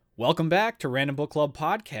Welcome back to Random Book Club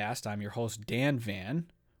Podcast. I'm your host, Dan Van.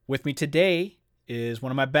 With me today is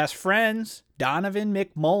one of my best friends, Donovan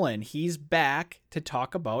McMullen. He's back to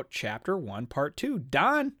talk about Chapter 1, Part 2.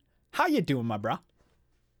 Don, how you doing, my bro?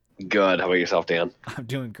 Good. How about yourself, Dan? I'm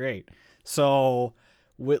doing great. So,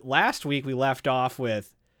 last week we left off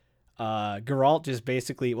with Geralt just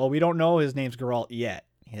basically, well, we don't know his name's Geralt yet.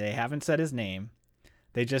 They haven't said his name.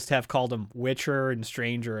 They just have called him Witcher and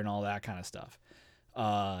Stranger and all that kind of stuff.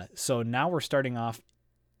 So now we're starting off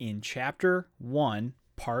in Chapter 1,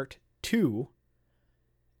 Part 2.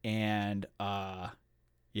 And,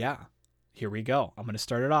 yeah, here we go. I'm going to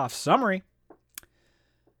start it off. Summary.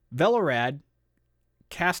 Velorad,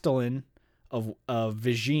 Castellan of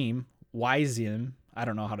Vizim, Wyzim, I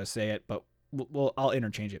don't know how to say it, but I'll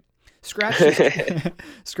interchange it.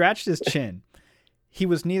 Scratched his chin. He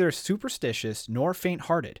was neither superstitious nor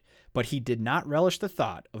faint-hearted, but he did not relish the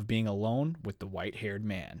thought of being alone with the white-haired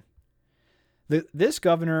man. This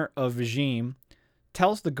governor of Vizim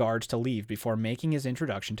tells the guards to leave before making his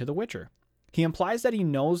introduction to the Witcher. He implies that he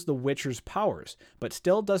knows the Witcher's powers, but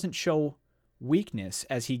still doesn't show weakness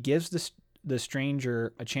as he gives the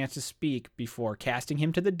stranger a chance to speak before casting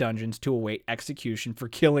him to the dungeons to await execution for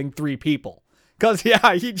killing 3 people. Because,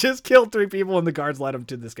 yeah, he just killed 3 people and the guards led him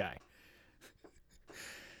to this guy.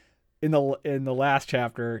 In the last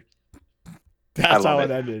chapter, that's how it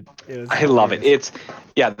ended. I love it.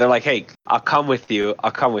 They're like, hey, I'll come with you.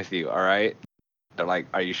 All right. They're like,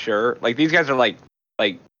 are you sure? Like, these guys are like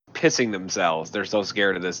pissing themselves. They're so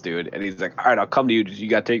scared of this dude. And he's like, all right, I'll come to you. You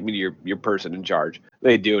got to take me to your person in charge.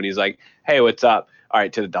 They do. And he's like, hey, what's up? All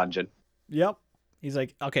right, to the dungeon. Yep. He's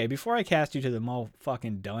like, okay, before I cast you to the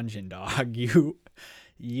fucking dungeon, dog, you're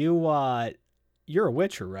a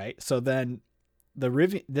Witcher, right? So then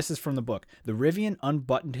this is from the book. The Rivian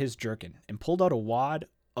unbuttoned his jerkin and pulled out a wad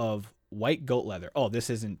of white goat leather. Oh,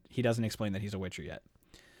 he doesn't explain that he's a Witcher yet.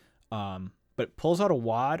 But pulls out a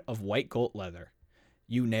wad of white goat leather.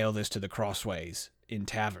 You nail this to the crossways in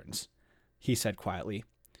taverns, he said quietly.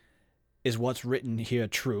 Is what's written here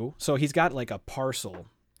true? So he's got like a parcel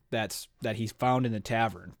that he's found in the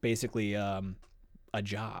tavern. Basically, a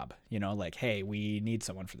job, like, hey, we need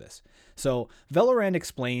someone for this. So Velorand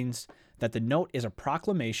explains that the note is a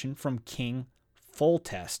proclamation from King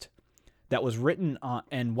Foltest that was written on,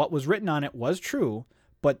 and what was written on it was true,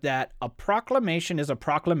 but that a proclamation is a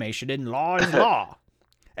proclamation and law is law.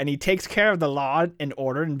 And he takes care of the law and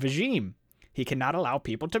order in Vizim. He cannot allow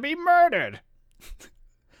people to be murdered.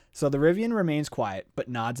 So the Rivian remains quiet, but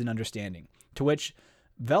nods in understanding, to which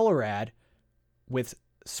Velorad, with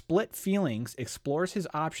split feelings, explores his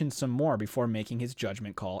options some more before making his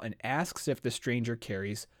judgment call and asks if the stranger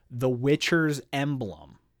carries the Witcher's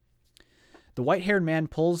emblem. The white-haired man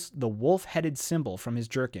pulls the wolf-headed symbol from his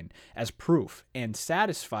jerkin as proof, and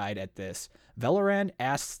satisfied at this, Velorand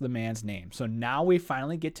asks the man's name. So now we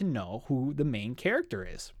finally get to know who the main character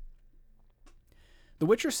is. The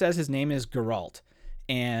Witcher says his name is Geralt,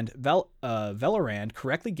 and Velorand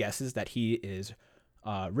correctly guesses that he is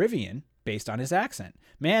Rivian based on his accent.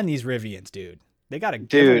 Man, these Rivians, dude. They got a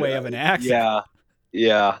giveaway of an accent.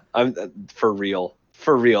 Yeah. I'm for real.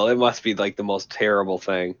 For real. It must be like the most terrible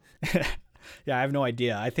thing. Yeah, I have no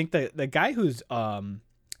idea. I think the guy who's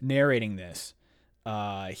narrating this,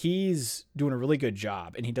 he's doing a really good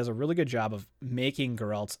job, and he does a really good job of making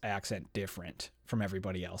Geralt's accent different from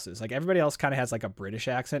everybody else's. Like, everybody else kind of has like a British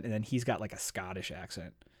accent, and then he's got like a Scottish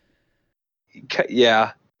accent.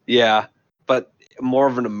 Yeah, but more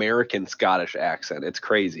of an American Scottish accent. It's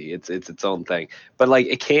crazy. It's its own thing. But like,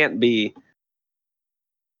 it can't be.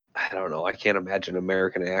 I don't know. I can't imagine an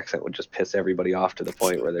American accent would just piss everybody off to the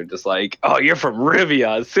point where they're just like, "Oh, you're from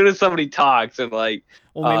Rivia." As soon as somebody talks, and like,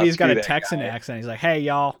 well, maybe he's got a Texan accent. He's like, "Hey,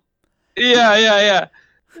 y'all." Yeah.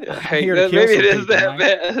 Hey, maybe it is that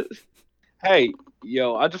bad. Hey,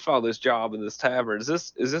 yo, I just found this job in this tavern. Is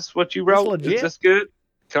this what you wrote? Is this good?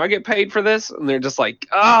 Can I get paid for this? And they're just like,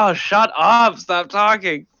 "Oh, shut up! Stop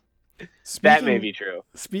talking." That may be true.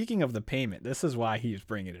 Speaking of the payment, this is why he's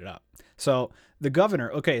bringing it up. So the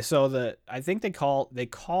governor, okay, so I think they call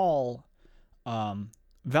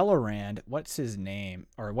Velorand, what's his name,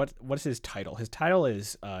 or what's his title? His title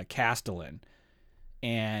is Castellan,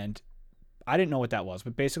 and I didn't know what that was,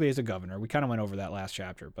 but basically he's a governor. We kind of went over that last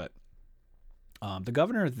chapter, but the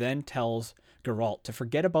governor then tells Geralt to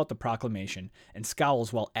forget about the proclamation and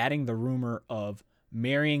scowls while adding the rumor of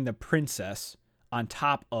marrying the princess on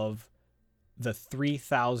top of the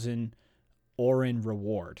 3,000 Orin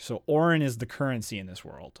reward. So Orin is the currency in this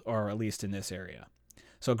world, or at least in this area.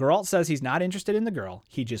 So Geralt says he's not interested in the girl.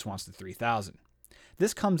 He just wants the 3,000.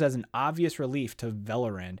 This comes as an obvious relief to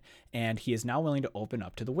Velorand, and he is now willing to open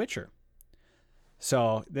up to the Witcher.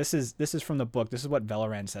 So this is from the book. This is what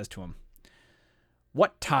Velorand says to him.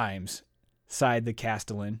 "What times," sighed the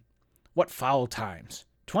Castellan. "What foul times.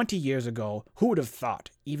 20 years ago, who would have thought,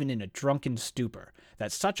 even in a drunken stupor,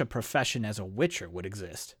 that such a profession as a Witcher would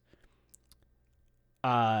exist?"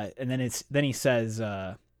 And then he says,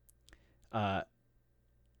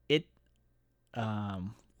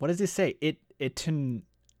 what does he say?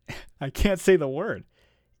 I can't say the word.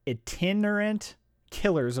 Itinerant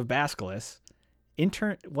killers of basilisks.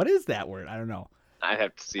 What is that word? I don't know. I'd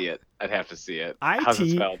have to see it. I How's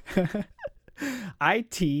it spelled?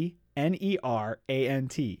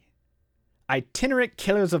 Itinerant. Itinerant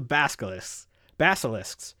killers of basilisks,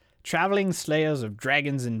 traveling slayers of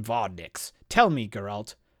dragons and vodniks. Tell me,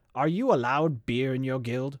 Geralt, are you allowed beer in your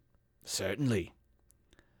guild? Certainly.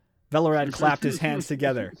 Velorand clapped his hands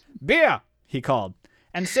together. "Beer!" he called.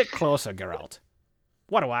 "And sit closer, Geralt.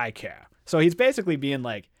 What do I care?" So he's basically being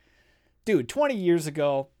like, dude, 20 years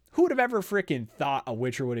ago, who would have ever freaking thought a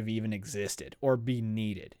Witcher would have even existed or be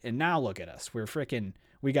needed? And now look at us.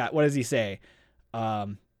 We got, what does he say?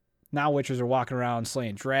 Now Witchers are walking around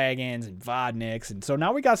slaying dragons and vodniks. And so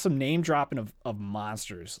now we got some name dropping of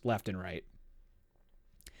monsters left and right.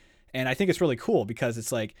 And I think it's really cool because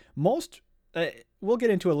it's like most, we'll get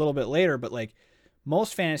into a little bit later, but like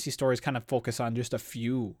most fantasy stories kind of focus on just a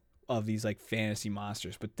few of these like fantasy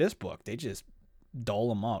monsters. But this book, they just dole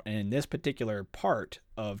them out. And in this particular part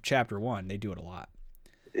of chapter 1, they do it a lot.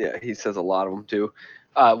 Yeah, he says a lot of them too.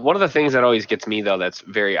 One of the things that always gets me though that's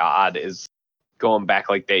very odd is going back,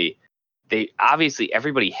 like they obviously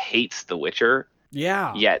everybody hates The Witcher.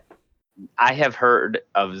 Yeah. Yet I have heard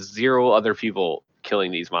of 0 other people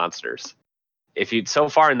killing these monsters. So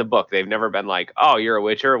far in the book, they've never been like, "Oh, you're a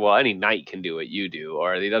Witcher? Well, any knight can do what you do."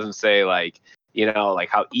 Or he doesn't say like, like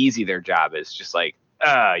how easy their job is. Just like,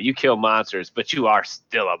 you kill monsters, but you are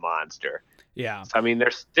still a monster. Yeah. So, I mean,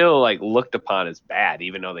 they're still like looked upon as bad,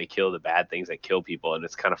 even though they kill the bad things that kill people. And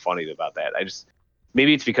it's kind of funny about that.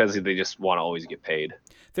 Maybe it's because they just want to always get paid.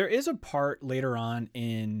 There is a part later on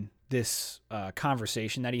in this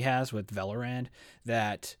conversation that he has with Velorand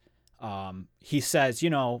that he says,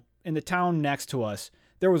 in the town next to us,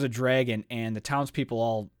 there was a dragon and the townspeople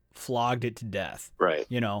all flogged it to death. Right.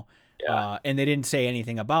 Yeah. And they didn't say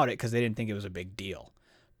anything about it because they didn't think it was a big deal.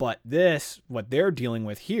 But what they're dealing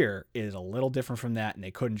with here is a little different from that, and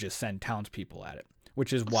they couldn't just send townspeople at it,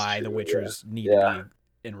 which is why the Witchers need to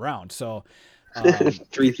be in round. So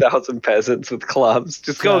 3,000 peasants with clubs.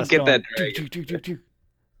 Just go get that dragon.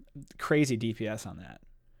 Crazy DPS on that.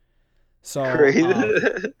 So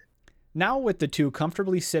now with the two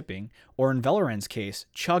comfortably sipping, or in Velorand's case,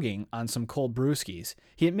 chugging on some cold brewskis,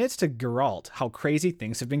 he admits to Geralt how crazy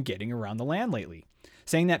things have been getting around the land lately,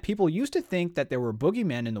 saying that people used to think that there were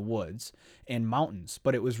boogeymen in the woods and mountains,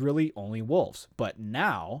 but it was really only wolves. But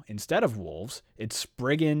now, instead of wolves, it's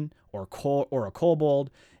Spriggan or a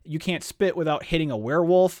kobold. You can't spit without hitting a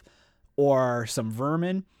werewolf or some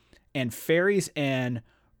vermin, and fairies and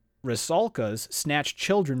Rusalkas snatch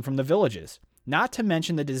children from the villages. Not to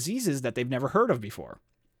mention the diseases that they've never heard of before.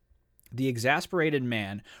 The exasperated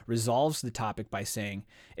man resolves the topic by saying,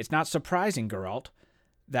 "It's not surprising, Geralt,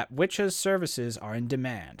 that witches' services are in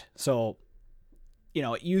demand." So,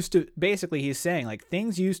 it used to, basically he's saying, like,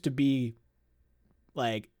 things used to be,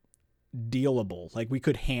 like, dealable. Like, we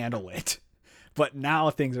could handle it. But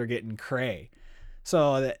now things are getting cray.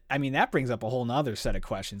 So, that brings up a whole nother set of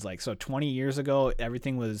questions. Like, so 20 years ago,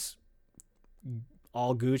 everything was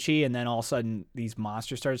all Gucci, and then all of a sudden these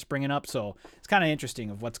monsters started springing up. So it's kind of interesting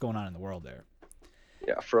of what's going on in the world there.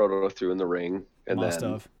 Yeah, Frodo threw in the ring, and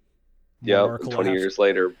then yeah, 20 years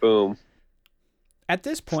later, boom. At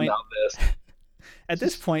this point,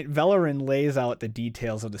 Velorand lays out the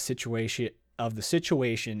details of the situation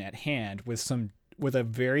at hand with a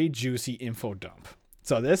very juicy info dump.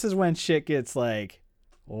 So this is when shit gets like,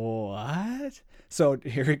 what? So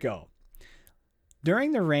here we go.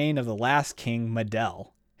 During the reign of the last king,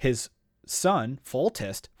 Medel, his son,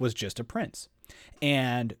 Foltest, was just a prince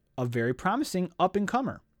and a very promising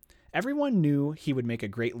up-and-comer. Everyone knew he would make a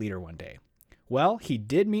great leader one day. Well, he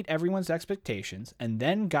did meet everyone's expectations and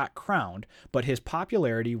then got crowned, but his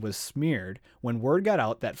popularity was smeared when word got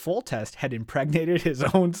out that Foltest had impregnated his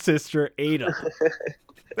own sister, Ada.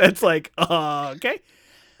 That's like, okay.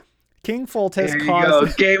 King Foltest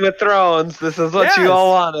caused... Game of Thrones. This is what you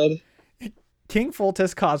all wanted. King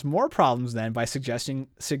Foltest caused more problems then by suggesting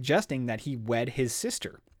that he wed his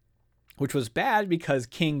sister, which was bad because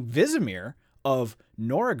King Vizimir of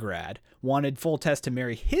Novigrad wanted Foltest to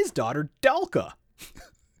marry his daughter, Dalka.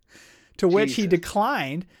 to which he Jesus.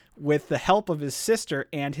 declined with the help of his sister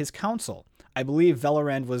and his council. I believe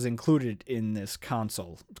Velarend was included in this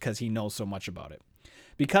council because he knows so much about it.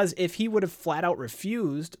 Because if he would have flat out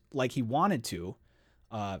refused like he wanted to,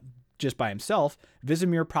 just by himself,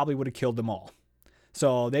 Vizimir probably would have killed them all.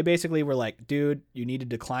 So they basically were like, dude, you need to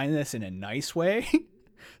decline this in a nice way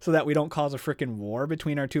so that we don't cause a freaking war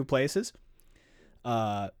between our two places.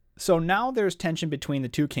 So now there's tension between the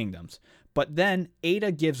two kingdoms. But then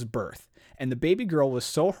Ada gives birth, and the baby girl was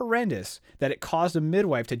so horrendous that it caused a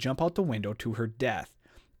midwife to jump out the window to her death.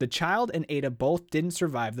 The child and Ada both didn't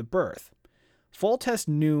survive the birth. Foltest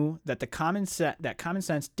knew that common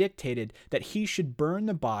sense dictated that he should burn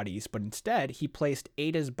the bodies, but instead he placed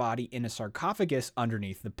Ada's body in a sarcophagus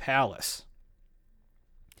underneath the palace.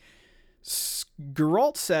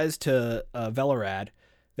 Geralt says to Velarad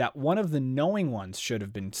that one of the knowing ones should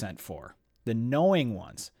have been sent for. The knowing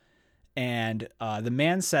ones. And the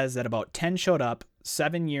man says that about 10 showed up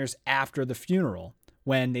 7 years after the funeral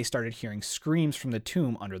when they started hearing screams from the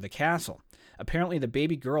tomb under the castle. Apparently, the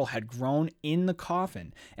baby girl had grown in the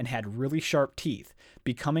coffin and had really sharp teeth,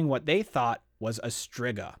 becoming what they thought was a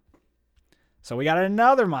Striga. So we got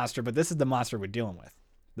another monster, but this is the monster we're dealing with.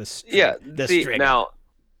 The Striga. Now,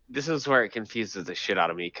 this is where it confuses the shit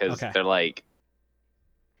out of me because they're like,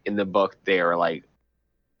 in the book, they are like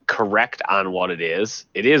correct on what it is.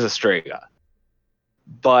 It is a Striga,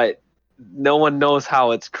 but no one knows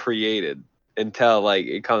how it's created until like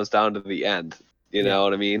it comes down to the end. You know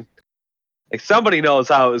what I mean? Like somebody knows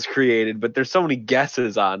how it was created, but there's so many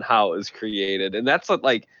guesses on how it was created, and that's what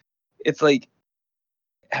like it's like.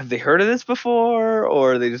 Have they heard of this before,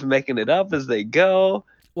 or are they just making it up as they go?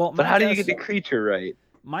 Well, but how do you get the creature right?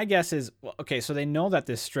 My guess is okay. So they know that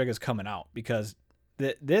this Striga is coming out because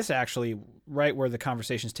this actually, right where the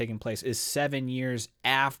conversation is taking place, is 7 years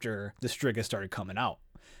after the Striga started coming out,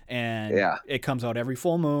 and it comes out every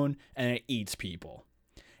full moon and it eats people.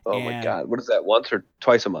 Oh my God. What is that? Once or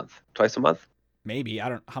twice a month? Twice a month? Maybe. I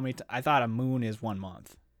don't how many I thought a moon is 1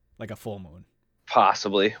 month, like a full moon.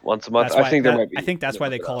 Possibly once a month. That's why, I think there might be. I think that's why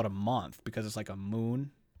they call it a month, because it's like a moon,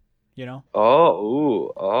 you know?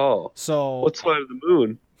 Oh. So what sign of the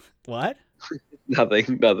moon? What?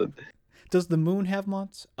 Nothing. Does the moon have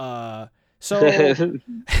months? Velarend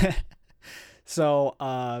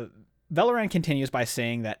continues by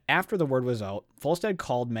saying that after the word was out, Volstead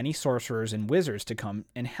called many sorcerers and wizards to come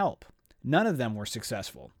and help. None of them were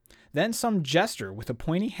successful. Then some jester with a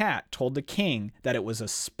pointy hat told the king that it was a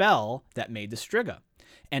spell that made the Striga,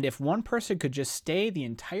 and if one person could just stay the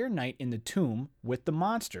entire night in the tomb with the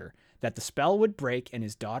monster, that the spell would break and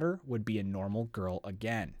his daughter would be a normal girl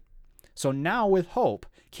again. So now with hope,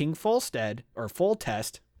 King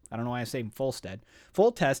Foltest, I don't know why I'm saying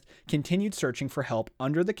Foltest continued searching for help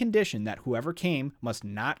under the condition that whoever came must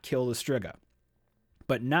not kill the Striga.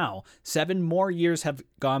 But now, 7 more years have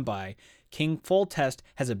gone by. King Foltest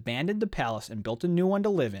has abandoned the palace and built a new one to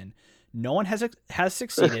live in. No one has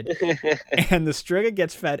succeeded, and the Striga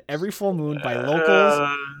gets fed every full moon by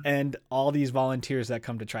locals and all these volunteers that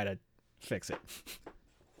come to try to fix it.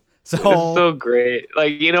 It's so great.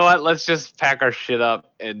 Like, you know what? Let's just pack our shit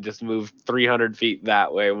up and just move 300 feet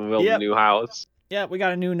that way. We'll build a new house. Yeah, we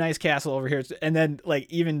got a new nice castle over here. And then, like,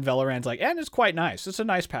 even Velarand's like, and it's quite nice. It's a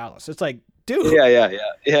nice palace. It's like, dude. Yeah.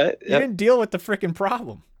 You didn't deal with the freaking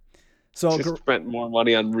problem. So just spent more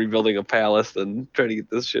money on rebuilding a palace than trying to get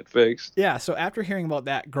this shit fixed. Yeah, so after hearing about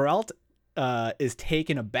that, Geralt is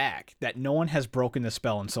taken aback that no one has broken the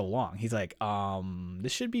spell in so long. He's like,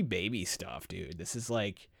 this should be baby stuff, dude. This is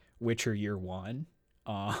like Witcher Year 1.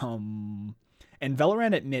 And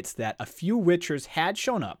Velarend admits that a few Witchers had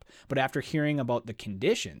shown up, but after hearing about the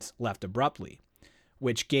conditions, left abruptly,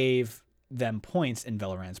 which gave them points in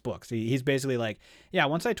Velarand's books. He's basically like, yeah,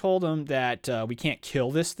 once I told them that we can't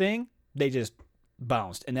kill this thing, they just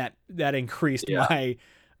bounced, and that increased my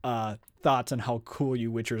thoughts on how cool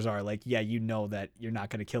you Witchers are. Like, yeah, you know that you're not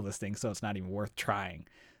going to kill this thing, so it's not even worth trying.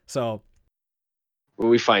 So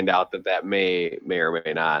we find out that may or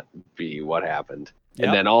may not be what happened. Yep.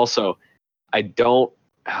 And then also, I don't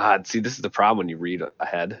see, this is the problem when you read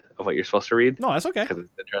ahead of what you're supposed to read. No, that's okay. Because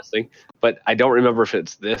it's interesting. But I don't remember if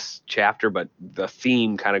it's this chapter, but the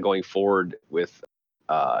theme kind of going forward with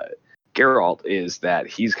Geralt is that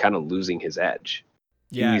he's kind of losing his edge.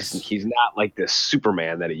 Yes. He's not like this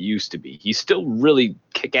Superman that he used to be. He's still really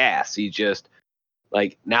kick-ass. He just,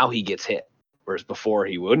 like, now he gets hit, whereas before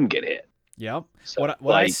he wouldn't get hit. Yep. So,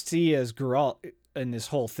 what I see as Geralt in this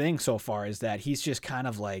whole thing so far is that he's just kind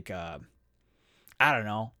of like, I don't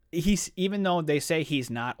know. Even though they say he's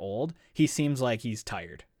not old, he seems like he's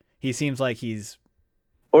tired. He seems like he's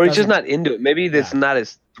Or he's just doesn't. not into it. Maybe Yeah. it's not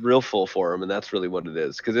as thrillful for him, and that's really what it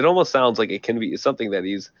is. Because it almost sounds like it can be something that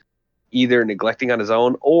he's either neglecting on his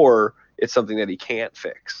own, or it's something that he can't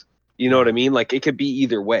fix. You know what I Yeah. mean? Like it could be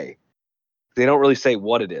either way. They don't really say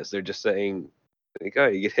what it is. They're just saying, like, oh,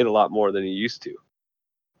 you get hit a lot more than you used to.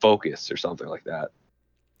 Focus or something like that.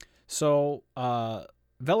 So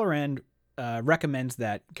Velarend recommends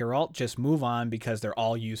that Geralt just move on because they're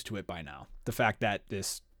all used to it by now. The fact that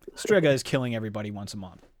this Striga is killing everybody once a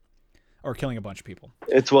month, or killing a bunch of people.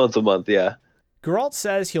 It's once a month, yeah. Geralt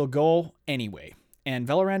says he'll go anyway, and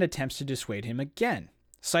Velarend attempts to dissuade him again,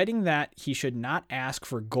 citing that he should not ask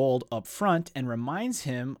for gold up front and reminds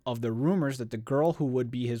him of the rumors that the girl who would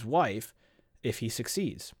be his wife if he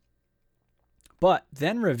succeeds. But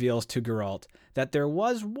then reveals to Geralt that there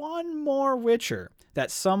was one more Witcher, that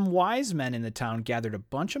some wise men in the town gathered a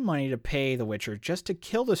bunch of money to pay the Witcher just to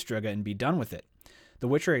kill the Striga and be done with it. The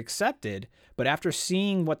Witcher accepted, but after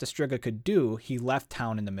seeing what the Striga could do, he left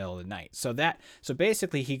town in the middle of the night. So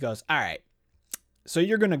basically he goes, all right, so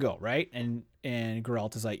you're gonna go, right? And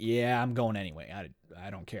Geralt is like, yeah, I'm going anyway. I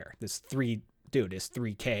don't care. This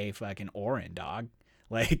 3K fucking Orin, dog.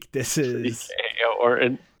 Like this is, Or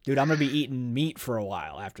dude, I'm gonna be eating meat for a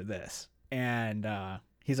while after this. And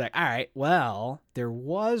he's like, all right, well, there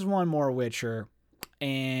was one more Witcher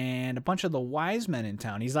and a bunch of the wise men in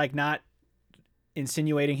town. He's like not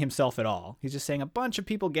insinuating himself at all. He's just saying a bunch of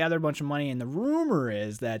people gathered a bunch of money, and the rumor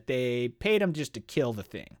is that they paid him just to kill the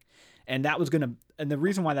thing. And that was gonna, and the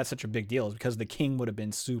reason why that's such a big deal is because the king would have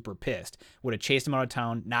been super pissed, would have chased him out of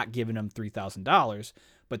town, not given him $3,000.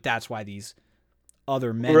 But that's why these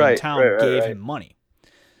other men in town gave him money.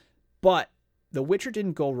 But the Witcher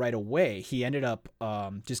didn't go right away. He ended up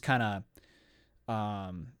just kind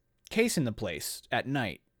of casing the place at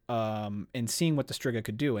night and seeing what the Striga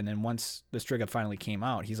could do. And then once the Striga finally came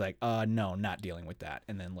out, he's like, no, not dealing with that,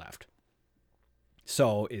 and then left.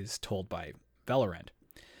 So is told by Velarend.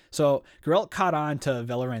 So Geralt caught on to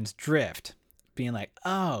Velarend's drift, being like,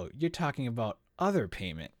 oh, you're talking about other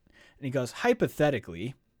payment. And he goes,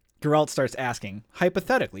 hypothetically. Geralt starts asking,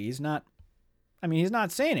 hypothetically. He's not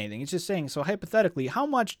saying anything. He's just saying, so hypothetically, how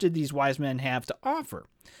much did these wise men have to offer?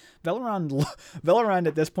 Velarend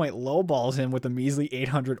at this point lowballs him with a measly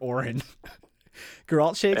 800 Orin.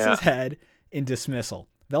 Geralt shakes his head in dismissal.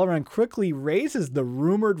 Velarend quickly raises the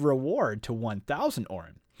rumored reward to 1,000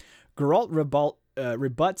 Orin. Geralt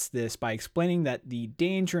rebuts this by explaining that the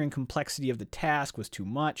danger and complexity of the task was too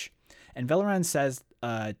much, and Velarend says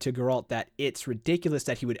to Geralt that it's ridiculous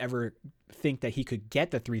that he would ever think that he could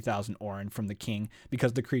get the 3,000 Orin from the king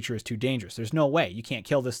because the creature is too dangerous. There's no way. You can't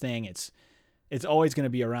kill this thing. It's always going to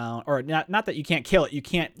be around. Or not that you can't kill it. You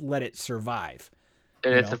can't let it survive.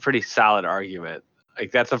 And it's a pretty solid argument.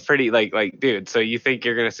 Like that's a pretty like dude. So you think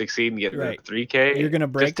you're gonna succeed and get the 3K? You're gonna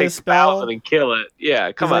break just take the spell and kill it.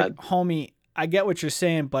 Yeah, come on, homie. I get what you're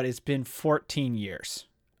saying, but it's been 14 years.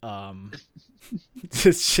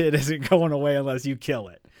 This shit isn't going away unless you kill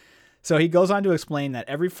it. So he goes on to explain that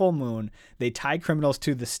every full moon they tie criminals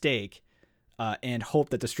to the stake and hope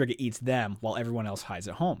that the Striga eats them while everyone else hides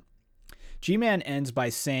at home. G-Man ends by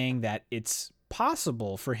saying that it's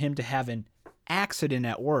possible for him to have an accident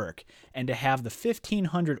at work and to have the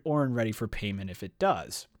 1,500 Orin ready for payment if it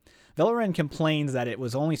does. Velarend complains that it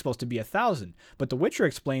was only supposed to be 1,000, but the Witcher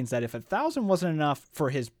explains that if 1,000 wasn't enough for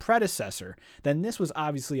his predecessor, then this was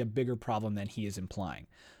obviously a bigger problem than he is implying.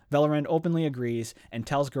 Velarend openly agrees and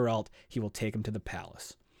tells Geralt he will take him to the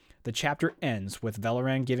palace. The chapter ends with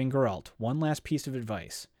Velarend giving Geralt one last piece of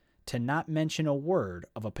advice: to not mention a word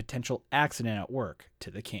of a potential accident at work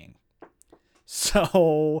to the king.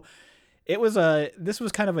 So this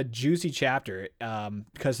was kind of a juicy chapter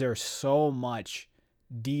because there's so much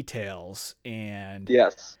details and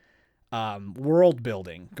world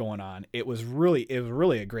building going on. It was really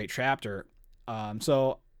a great chapter.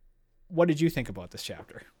 So what did you think about this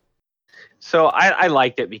chapter? So I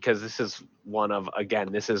liked it because this is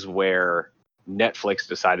this is where Netflix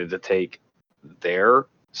decided to take their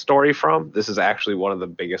story from. This is actually one of the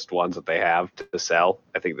biggest ones that they have to sell.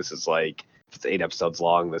 I think this is like, if it's 8 episodes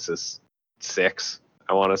long, this is 6,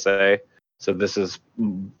 I want to say. So this is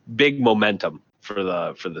big momentum for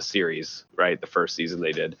the series, right? The first season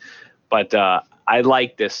they did. But I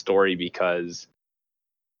like this story because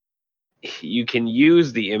you can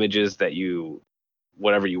use the images that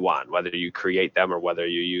whatever you want, whether you create them or whether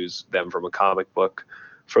you use them from a comic book,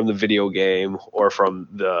 from the video game, or from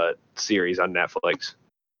the series on Netflix.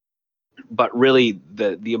 But really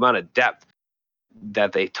the amount of depth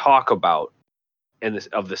that they talk about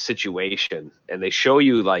of the situation, and they show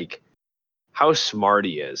you like how smart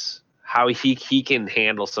he is, how he can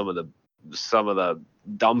handle some of the some of the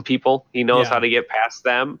dumb people. He knows Yeah. how to get past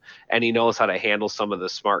them, and he knows how to handle some of the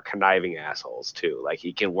smart, conniving assholes too. Like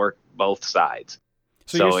he can work both sides.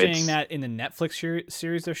 So you're So saying it's that in the Netflix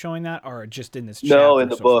series they're showing that, or just in this no chapter in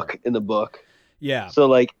the so far? book. In the book. Yeah. So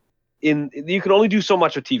like you can only do so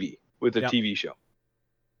much with TV with a Yep. TV show,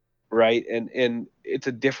 right? And it's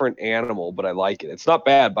a different animal, but I like it. It's not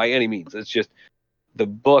bad by any means. It's just the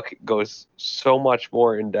book goes so much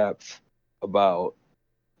more in depth about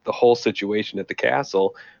the whole situation at the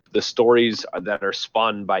castle, the stories that are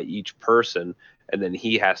spun by each person, and then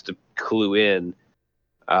he has to clue in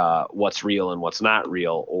what's real and what's not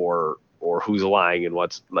real, or who's lying and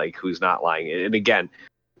who's not lying. And again,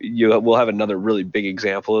 we'll have another really big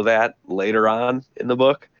example of that later on in the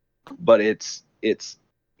book, but it's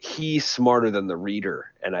he's smarter than the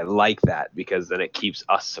reader, and I like that because then it keeps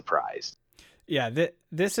us surprised. Yeah,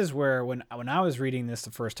 this is where when I was reading this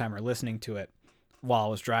the first time or listening to it while I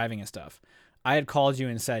was driving and stuff, I had called you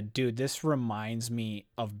and said, "Dude, this reminds me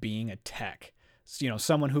of being a tech."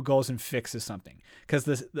 Someone who goes and fixes something,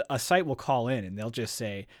 because a site will call in and they'll just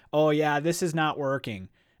say, "Oh yeah, this is not working,"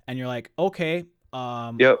 and you're like, "Okay,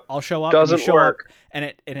 Yep, I'll show up." And you doesn't show work. up,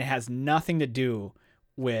 and it has nothing to do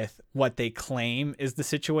with what they claim is the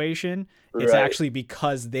situation. It's Right. actually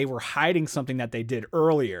because they were hiding something that they did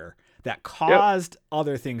earlier that Yep. caused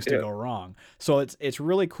other things to Yep. go wrong. So it's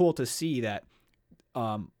really cool to see that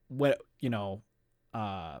what Andrzej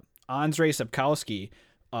Sapkowski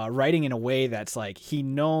writing in a way that's like he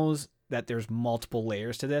knows that there's multiple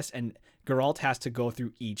layers to this, and Geralt has to go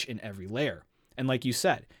through each and every layer. And like you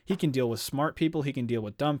said, he can deal with smart people, he can deal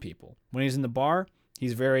with dumb people. When he's in the bar,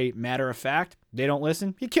 he's very matter of fact. They don't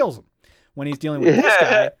listen, he kills them. When he's dealing with this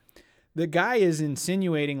guy, the guy is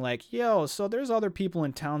insinuating like, yo, so there's other people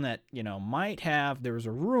in town that, there was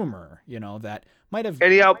a rumor, that might have.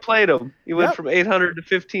 And he outplayed him. He went Yep. from 800 to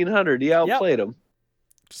 1500. He outplayed him.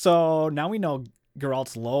 So now we know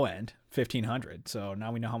Geralt's low end, 1500. So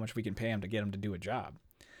now we know how much we can pay him to get him to do a job.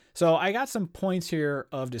 So I got some points here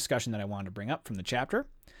of discussion that I wanted to bring up from the chapter.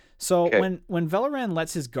 So when Valoran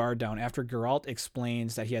lets his guard down after Geralt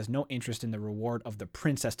explains that he has no interest in the reward of the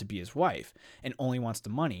princess to be his wife and only wants the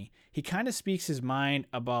money, he kind of speaks his mind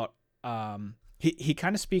about he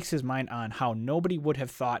kind of speaks his mind on how nobody would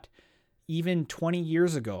have thought even 20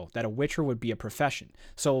 years ago that a witcher would be a profession.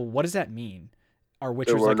 So what does that mean? Are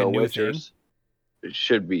witchers like a new thing? It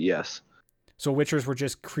should be, yes. So witchers were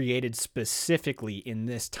just created specifically in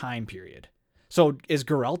this time period. So is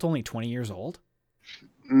Geralt only 20 years old?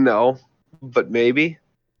 No, but maybe.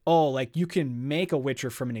 Oh, like you can make a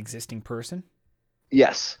witcher from an existing person?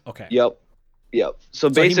 Yes. Okay. Yep. So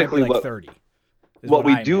basically, he might be like 30. What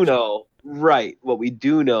we do know, right? What we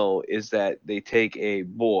do know is that they take a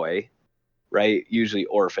boy, right? Usually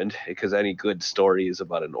orphaned, because any good story is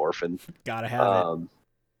about an orphan. Gotta have it.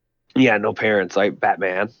 Yeah, no parents, like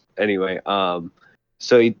Batman. Anyway,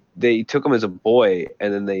 so they took him as a boy,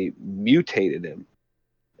 and then they mutated him.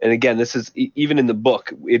 And again, this is even in the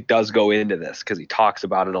book, it does go into this because he talks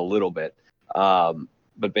about it a little bit.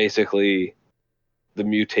 But basically, the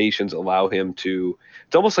mutations allow him to.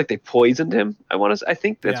 It's almost like they poisoned him. I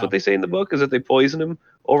think that's what they say in the book, is that they poisoned him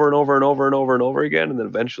over and over and over and over and over again, and then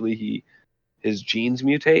eventually his genes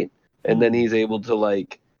mutate, and then he's able to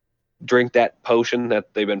like drink that potion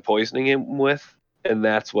that they've been poisoning him with, and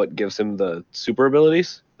that's what gives him the super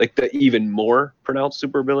abilities, like the even more pronounced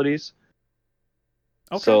super abilities.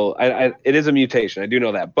 Okay. So it is a mutation. I do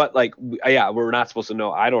know that, but like, we're not supposed to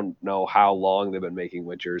know. I don't know how long they've been making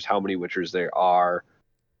witchers, how many witchers there are.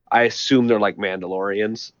 I assume they're like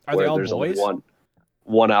Mandalorians, where there's boys? Only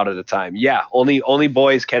one out at a time. Yeah, only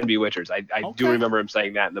boys can be witchers. I do remember him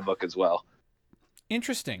saying that in the book as well.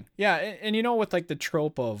 Interesting. Yeah, and with like the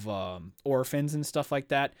trope of orphans and stuff like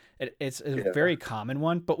that, it's a very common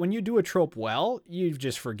one. But when you do a trope well, you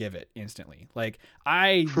just forgive it instantly. Like,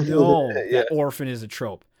 I know that orphan is a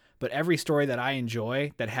trope, but every story that I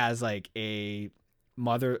enjoy that has like a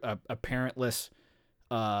parentless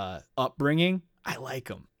upbringing, I like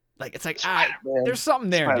them. Like, it's like, there's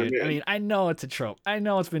something there, dude. I mean, I know it's a trope. I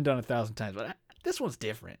know it's been done 1,000 times, but this one's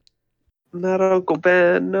different. Not Uncle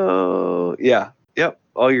Ben, no. Yeah. Yep,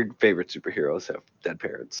 all your favorite superheroes have dead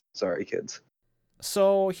parents. Sorry, kids.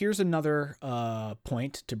 So here's another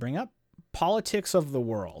point to bring up. Politics of the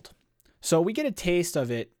world. So we get a taste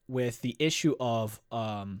of it with the issue of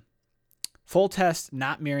Foltest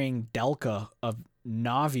not marrying Delka of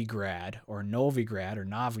Novigrad, or Novi,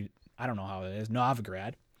 I don't know how it is,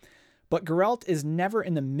 Novigrad. But Geralt is never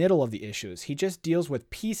in the middle of the issues. He just deals with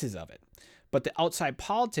pieces of it. But the outside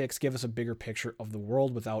politics give us a bigger picture of the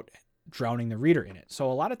world without drowning the reader in it.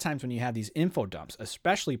 So a lot of times when you have these info dumps,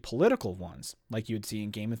 especially political ones, like you would see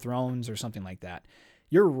in Game of Thrones or something like that,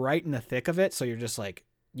 you're right in the thick of it. So you're just like,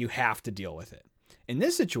 you have to deal with it. In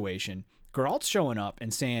this situation, Geralt's showing up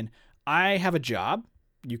and saying, I have a job.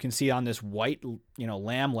 You can see on this white,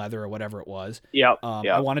 lamb leather or whatever it was. Yep.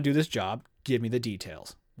 I want to do this job. Give me the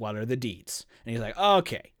details. What are the deets? And he's like,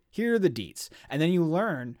 okay, here are the deets. And then you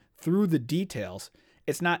learn through the details.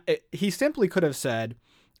 He simply could have said,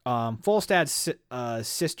 Folstad's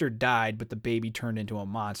sister died, but the baby turned into a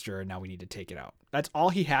monster, and now we need to take it out. That's all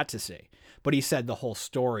he had to say. But he said the whole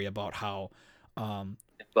story about how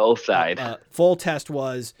both died. Foltest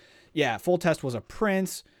was a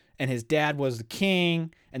prince, and his dad was the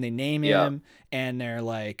king, and they name him, and they're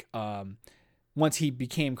like, once he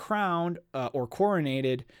became crowned or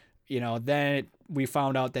coronated, then we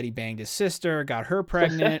found out that he banged his sister, got her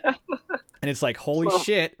pregnant. And it's like, holy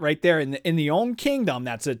shit, right there in the own kingdom,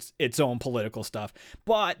 that's its own political stuff.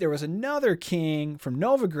 But there was another king from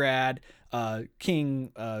Novigrad,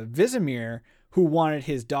 King Vizimir, who wanted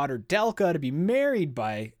his daughter Delka to be married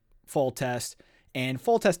by Foltest, and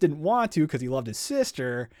Foltest didn't want to because he loved his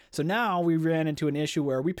sister. So now we ran into an issue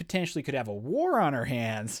where we potentially could have a war on our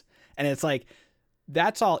hands. And it's like,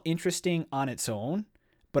 that's all interesting on its own.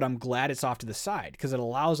 But I'm glad it's off to the side because it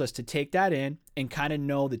allows us to take that in and kind of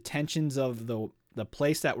know the tensions of the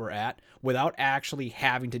place that we're at without actually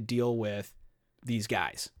having to deal with these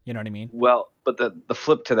guys. You know what I mean? Well, but the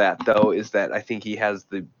flip to that, though, is that I think he has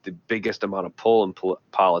the biggest amount of pull in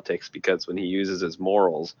politics because when he uses his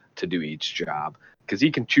morals to do each job, because he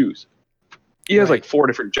can choose. He has like 4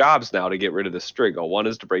 different jobs now to get rid of the Strigo. One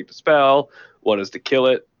is to break the spell. One is to kill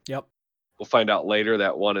it. Yep. We'll find out later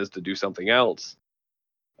that one is to do something else.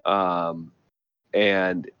 And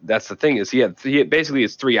that's the thing is he basically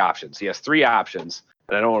has 3 options. He has 3 options,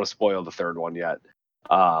 and I don't want to spoil the third one yet.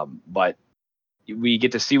 But we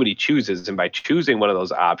get to see what he chooses, and by choosing one of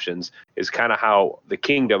those options is kind of how the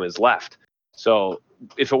kingdom is left. So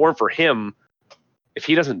if it weren't for him, if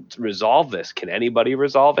he doesn't resolve this, can anybody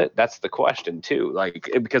resolve it? That's the question too. Like,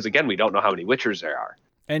 because again, we don't know how many Witchers there are.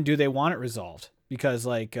 And do they want it resolved? Because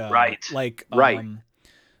what's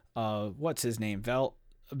his name?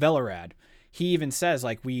 Velarad. He even says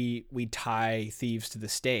like we tie thieves to the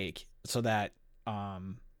stake so that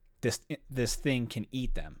this thing can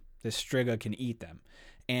eat them. This Striga can eat them.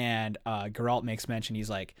 And Geralt makes mention. He's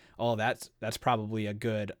like, oh, that's probably a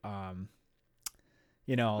good method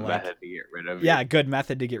to get rid of. Yeah, a good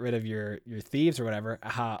method to get rid of your thieves or whatever.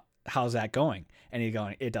 How's that going? And he's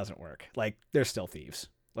going, it doesn't work. Like they're still thieves.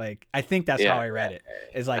 Like, I think that's how I read it.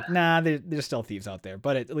 It's like, nah, there's still thieves out there,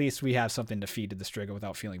 but at least we have something to feed to the Striga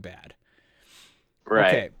without feeling bad. Right.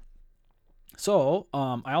 Okay. So,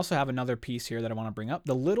 I also have another piece here that I want to bring up.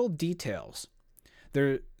 The little details.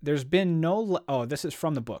 There's been this is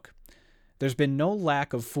from the book. There's been no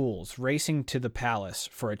lack of fools racing to the palace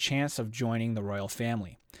for a chance of joining the royal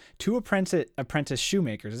family. 2 apprentice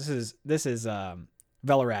shoemakers. This is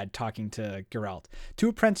Velarad talking to Geralt.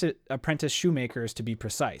 2 apprentice shoemakers to be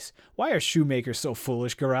precise. Why are shoemakers so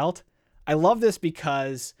foolish, Geralt? I love this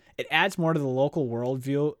because it adds more to the local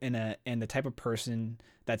worldview and the type of person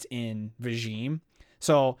that's in Vizime.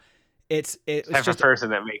 So it's just a person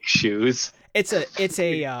that makes shoes. It's a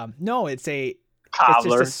cobbler. It's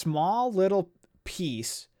just a small little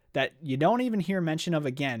piece that you don't even hear mention of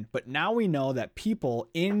again. But now we know that people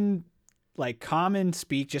in like common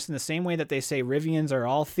speak, just in the same way that they say Rivians are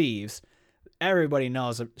all thieves, everybody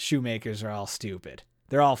knows that shoemakers are all stupid.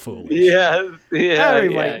 They're all foolish. Yeah.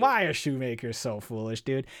 Everybody, why are shoemakers so foolish,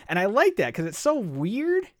 dude? And I like that because it's so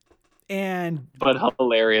weird but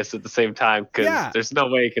hilarious at the same time because there's no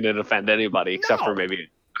way it can offend anybody except for maybe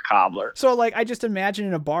a cobbler. So like, I just imagine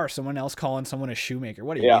in a bar, someone else calling someone a shoemaker.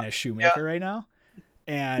 What are you being a shoemaker right now?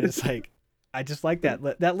 And it's like, I just like that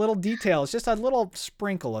little detail. It's just a little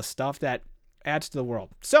sprinkle of stuff that adds to the world.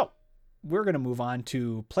 So we're going to move on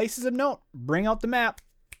to places of note. Bring out the map.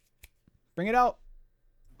 Bring it out.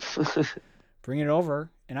 Bring it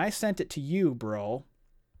over. And I sent it to you, bro.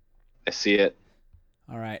 I see it.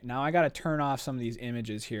 All right. Now I got to turn off some of these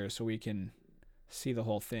images here so we can see the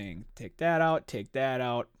whole thing. Take that out. Take that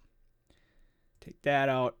out. Take that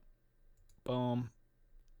out. Boom.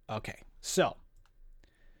 Okay. So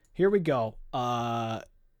here we go.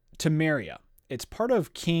 Temeria. It's part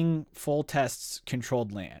of King Foltest's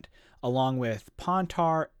controlled land, along with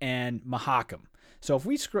Pontar and Mahakam. So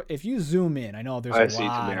if you zoom in, I know there's a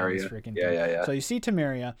lot of this freaking thing. Yeah. So you see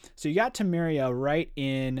Temeria. So you got Temeria right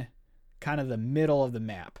in kind of the middle of the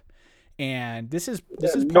map, and this is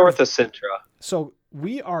north of Sintra. So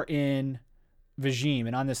we are in Vizime,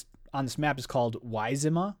 and on this map is called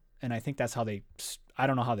Wyzima, and I think that's how I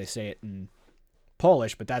don't know how they say it in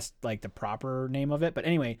Polish, but that's like the proper name of it. But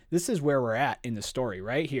anyway, this is where we're at in the story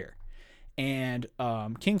right here. And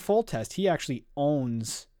King Foltest, he actually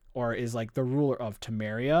owns or is like the ruler of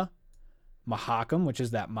Temeria, Mahakam, which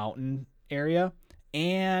is that mountain area,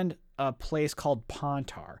 and a place called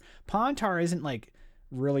Pontar. Pontar isn't like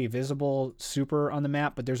really visible super on the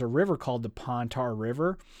map, but there's a river called the Pontar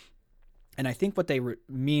River. And I think what they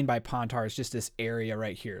mean by Pontar is just this area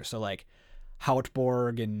right here. So like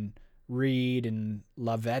Houtborg and Reed and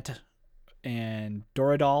Lavette and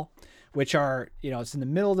Doradal, which are, it's in the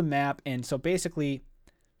middle of the map. And so basically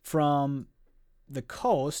from the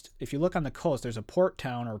coast, if you look on the coast, there's a port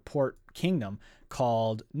town or port kingdom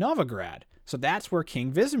called Novigrad. So that's where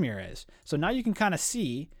King Vizimir is. So now you can kind of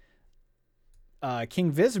see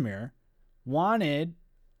King Vizimir wanted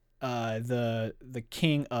the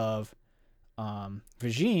king of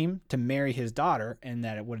Vizim to marry his daughter, and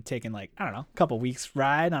that it would have taken like, I don't know, a couple weeks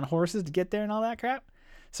ride on horses to get there and all that crap.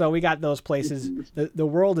 So we got those places. The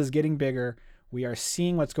world is getting bigger. We are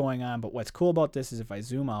seeing what's going on. But what's cool about this is if I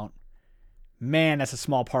zoom out, man, that's a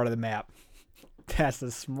small part of the map. That's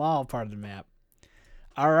a small part of the map.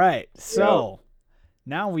 All right. So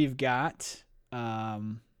now we've got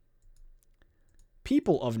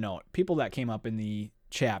people of note, people that came up in the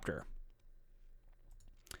chapter.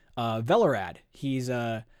 Velerad, he's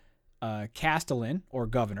a castellan or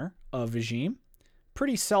governor of Vizim.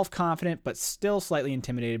 Pretty self-confident, but still slightly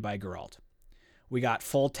intimidated by Geralt. We got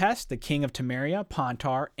Foltest, the king of Temeria,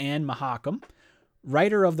 Pontar, and Mahakam.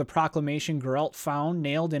 Writer of the proclamation Geralt found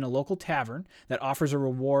nailed in a local tavern that offers a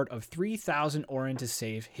reward of 3,000 Orin to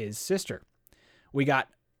save his sister. We got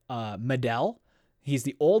Medel. He's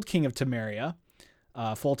the old king of Temeria,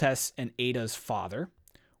 Foltest and Ada's father.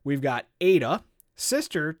 We've got Ada,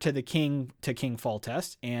 sister to King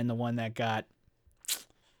Foltest, and the one that got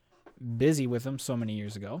busy with him so many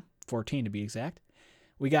years ago, 14 to be exact.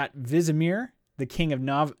 We got Vizimir, the king of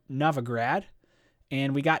Novigrad,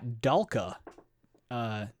 and we got Dalka,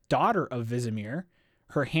 daughter of Vizimir.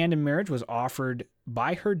 Her hand in marriage was offered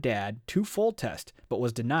by her dad to Foltest, but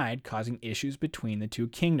was denied, causing issues between the two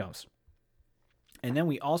kingdoms. And then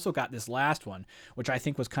we also got this last one, which I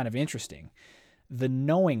think was kind of interesting. The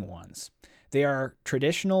Knowing Ones. They are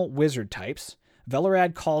traditional wizard types.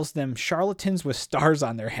 Velerad calls them charlatans with stars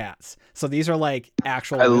on their hats. So these are like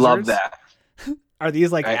actual wizards. I love that. Are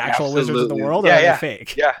these like actual wizards of the world, or are they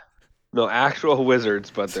fake? Yeah. No, actual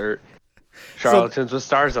wizards, but they're charlatans with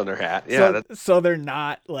stars on their hat. Yeah. So they're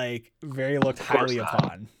not like very looked highly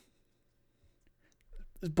upon.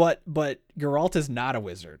 But Geralt is not a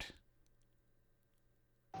wizard.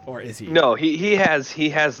 Or is he? No, he has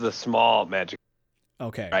the small magic.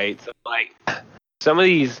 Okay. Right? So like some of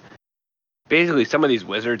these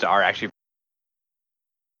wizards are actually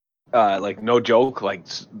like no joke, like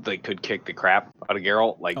they could kick the crap out of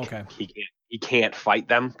Geralt. Like he can't fight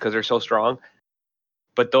them because they're so strong.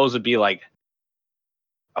 But those would be like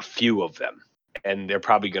a few of them, and they're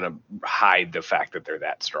probably gonna hide the fact that they're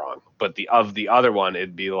that strong. But the other one,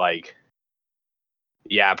 it'd be like,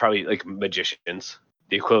 probably like magicians,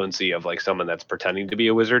 the equivalency of like someone that's pretending to be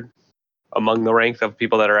a wizard among the rank of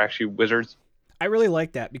people that are actually wizards. I really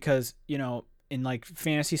like that because, in like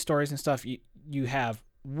fantasy stories and stuff, you have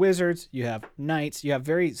wizards, you have knights, you have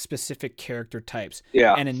very specific character types.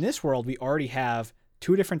 Yeah. And in this world, we already have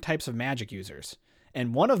two different types of magic users,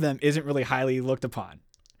 and one of them isn't really highly looked upon.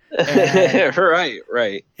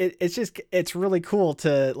 Right. It's really cool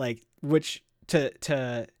to like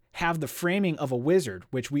to have the framing of a wizard,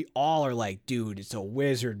 which we all are like, dude, it's a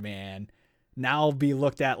wizard, man. Now be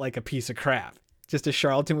looked at like a piece of crap. Just a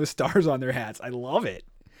charlatan with stars on their hats. I love it.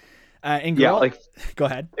 And Geralt, go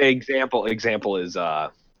ahead. Example is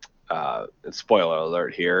spoiler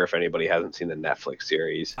alert here if anybody hasn't seen the Netflix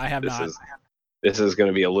series. I have not. This is going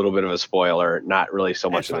to be a little bit of a spoiler, not really so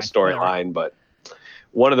much of a storyline, but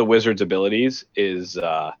one of the wizard's abilities is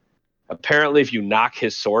apparently if you knock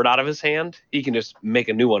his sword out of his hand, he can just make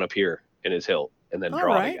a new one appear in his hilt and then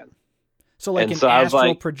draw it again. So like an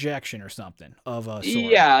astral projection or something of a sword.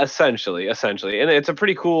 Yeah, essentially. And it's a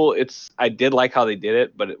pretty cool, I did like how they did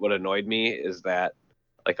it, but what annoyed me is that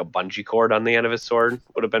like a bungee cord on the end of his sword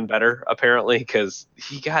would have been better, apparently, because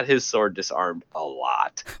he got his sword disarmed a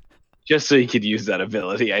lot. Just so he could use that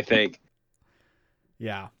ability, I think.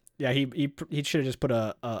 Yeah. Yeah, he should have just put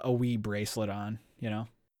a Wii bracelet on,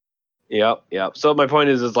 Yep. So my point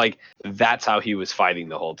is like that's how he was fighting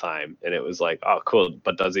the whole time, and it was like, oh, cool.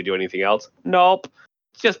 But does he do anything else? Nope.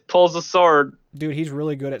 Just pulls a sword. Dude, he's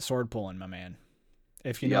really good at sword pulling, my man.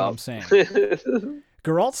 If you know what I'm saying.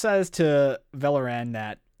 Geralt says to Veleran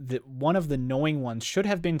that one of the knowing ones should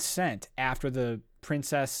have been sent after the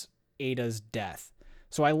Princess Ada's death.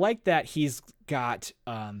 So I like that he's got,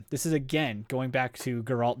 this is again going back to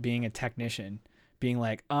Geralt being a technician, being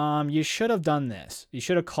like, you should have done this. You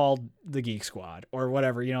should have called the Geek Squad or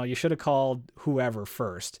whatever. You should have called whoever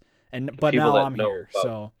first. But People now that I'm know here. about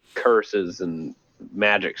So curses and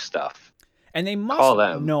magic stuff. and they Call must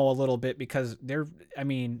them. know a little bit because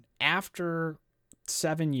after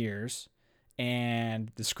 7 years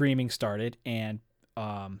and the screaming started and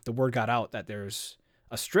the word got out that there's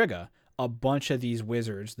a Striga, a bunch of these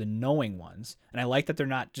wizards, the knowing ones, and I like that they're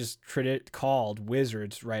not just called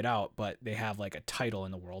wizards right out, but they have like a title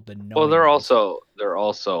in the world. The knowing Well, they're ones.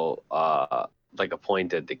 also like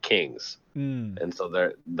appointed to kings, and so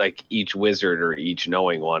they're like each wizard or each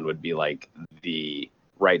knowing one would be like the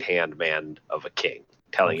right hand man of a king,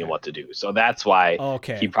 telling him what to do. So that's why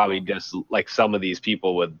he probably just like some of these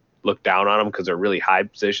people would look down on him because they're really high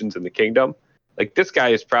positions in the kingdom. Like this guy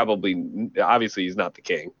is obviously he's not the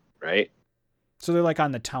king, right? So they're like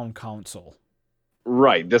on the town council.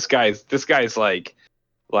 Right. This guy's like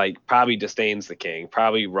probably disdains the king,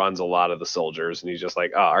 probably runs a lot of the soldiers, and he's just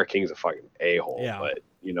like, oh, our king's a fucking a-hole. Yeah. But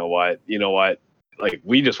you know what? Like,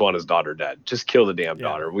 we just want his daughter dead. Just kill the damn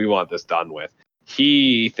daughter. We want this done with.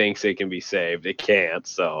 He thinks it can be saved. It can't,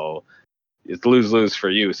 so it's lose-lose for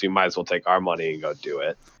you, so you might as well take our money and go do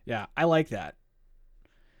it. Yeah, I like that.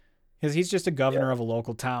 Because he's just a governor of a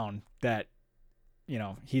local town that,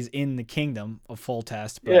 he's in the kingdom of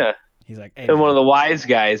Foltest, but he's like, hey, and one of the wise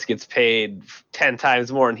guys gets paid 10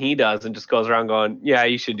 times more than he does and just goes around going, yeah,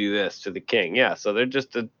 you should do this to the king. Yeah, so they're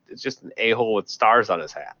it's just an a-hole with stars on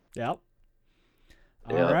his hat. Yep.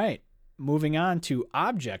 All right. Moving on to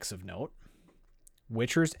objects of note.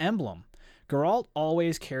 Witcher's emblem. Geralt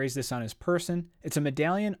always carries this on his person. It's a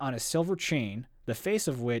medallion on a silver chain, the face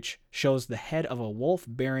of which shows the head of a wolf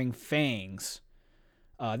bearing fangs.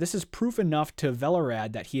 This is proof enough to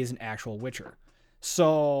Velerad that he is an actual Witcher.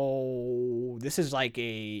 So this is like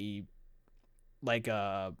a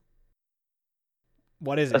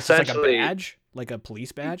what is it? It's like a badge, like a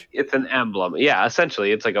police badge. It's an emblem. Yeah,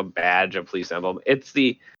 essentially, it's like a badge, a police emblem. It's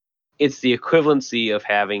the equivalency of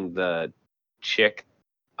having the chick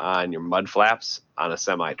on your mud flaps on a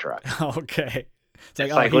semi truck. Okay.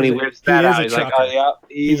 It's like when he whips that out, he's like, oh yeah,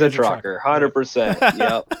 he's a trucker, 100%.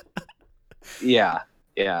 Yep. Yeah.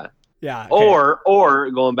 Okay.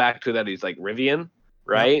 Or going back to that, he's like Rivian,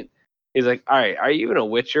 right? Yep. He's like, all right, are you even a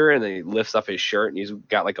Witcher? And then he lifts up his shirt and he's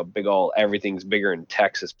got like a big old everything's bigger in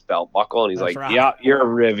Texas belt buckle, and he's like, right. Yeah, you're a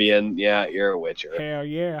Rivian. Yeah, you're a Witcher. Hell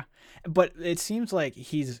yeah. But it seems like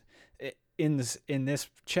he's in this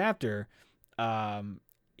chapter,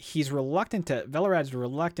 Velerad's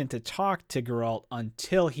reluctant to talk to Geralt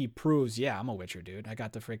until he proves, yeah, I'm a Witcher, dude. I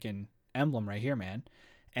got the freaking emblem right here, man.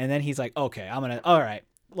 And then he's like, okay, all right,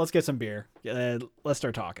 let's get some beer. Let's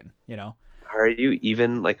start talking, Are you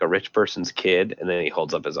even like a rich person's kid? And then he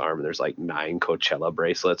holds up his arm and there's like 9 Coachella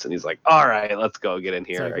bracelets. And he's like, all right, let's go get in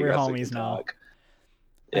here. Like, we're homies now.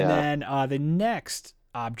 Yeah. And then the next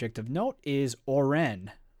object of note is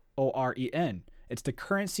Oren, O-R-E-N. It's the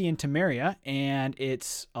currency in Temeria and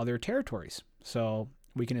its other territories. So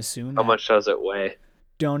we can assume. How much does it weigh?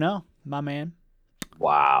 Don't know, my man.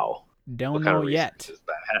 Wow. Don't know yet.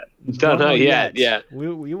 Don't know yet. Yeah.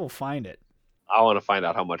 We will find it. I want to find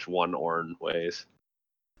out how much one Oren weighs.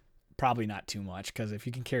 Probably not too much, because if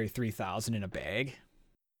you can carry 3,000 in a bag.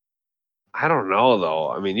 I don't know, though.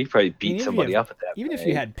 I mean, you probably beat somebody up at that. Even if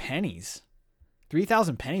you had pennies.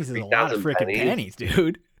 3,000 pennies is a lot of freaking pennies,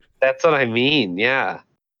 dude. That's what I mean, yeah.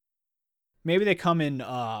 Maybe they come in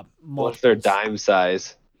what's their dime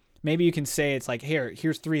size? Maybe you can say it's like,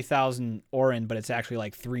 here's 3,000 Oren, but it's actually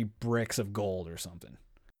like 3 bricks of gold or something.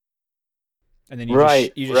 And then you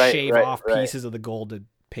just shave off pieces of the gold to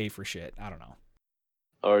pay for shit. I don't know.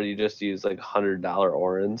 Or you just use like $100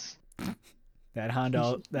 Orens. That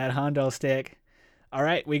Hondo stick. All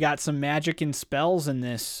right, we got some magic and spells in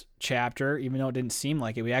this chapter, even though it didn't seem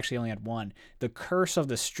like it. We actually only had one. The Curse of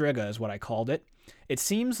the Striga is what I called it. It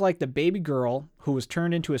seems like the baby girl who was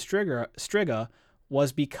turned into a Striga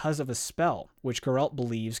was because of a spell, which Geralt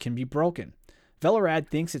believes can be broken. Velerad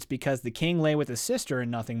thinks it's because the king lay with his sister and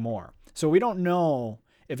nothing more. So we don't know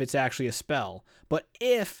if it's actually a spell. But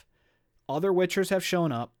if other Witchers have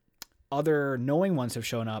shown up, other knowing ones have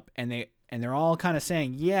shown up, and they're all kind of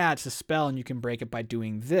saying, yeah, it's a spell and you can break it by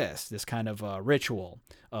doing this kind of ritual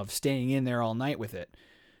of staying in there all night with it,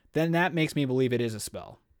 then that makes me believe it is a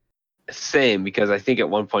spell. Same, because I think at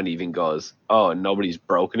one point he even goes, oh, nobody's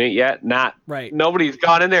broken it yet? Not right. Nobody's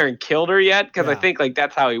gone in there and killed her yet? Because I think like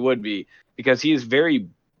that's how he would be, because he is very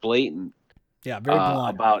blatant Yeah, very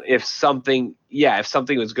blunt. about if something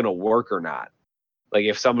was going to work or not. Like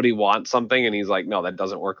if somebody wants something and he's like, no, that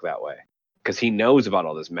doesn't work that way, because he knows about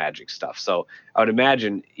all this magic stuff. So I would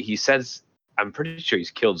imagine he says, I'm pretty sure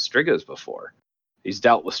he's killed Strigas before. He's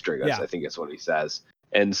dealt with Strigas, Yeah. I think is what he says.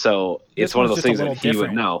 And so This it's one of one's those just a things that little he would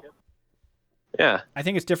different. know. Yeah. I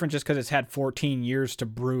think it's different just because it's had 14 years to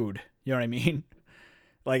brood. You know what I mean?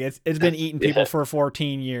 Like it's been eating people for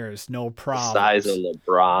 14 years, no problem. Size of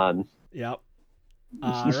LeBron. Yep.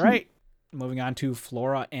 All right. Moving on to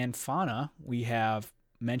flora and fauna, we have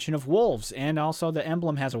mention of wolves, and also the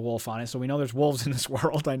emblem has a wolf on it, so we know there's wolves in this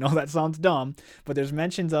world. I know that sounds dumb, but there's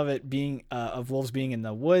mentions of it being of wolves being in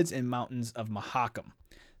the woods and mountains of Mahakam.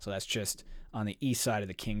 So that's just on the east side of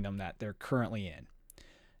the kingdom that they're currently in.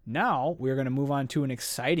 Now we're going to move on to an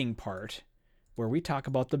exciting part where we talk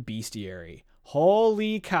about the bestiary.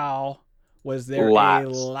 Holy cow, was there a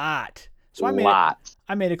lot. So I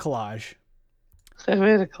made a collage. I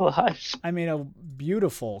made a collage. I made a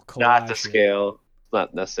beautiful collage. Not to scale.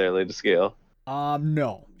 Not necessarily to scale.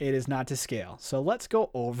 No, it is not to scale. So let's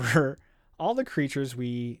go over all the creatures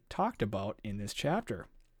we talked about in this chapter.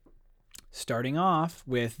 Starting off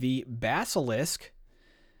with the basilisk.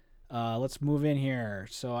 Let's move in here.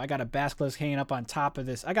 So I got a basilisk hanging up on top of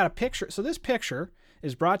this. I got a picture. So this picture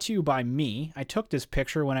is brought to you by me. I took this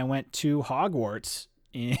picture when I went to Hogwarts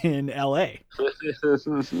in LA.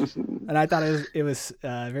 And I thought it was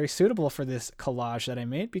very suitable for this collage that I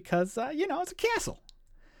made because, it's a castle.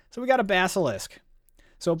 So we got a basilisk.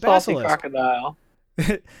 So basilisk. Crocodile.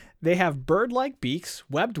 They have bird-like beaks,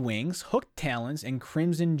 webbed wings, hooked talons, and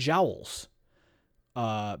crimson jowls.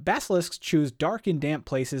 Basilisks choose dark and damp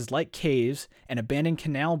places like caves and abandoned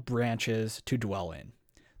canal branches to dwell in.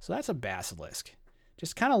 So that's a basilisk.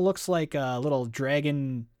 Just kind of looks like a little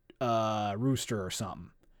dragon rooster or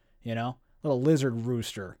something, little lizard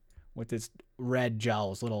rooster with its red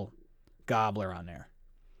jowls, little gobbler on there.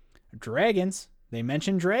 Dragons, they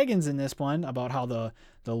mentioned dragons in this one about how the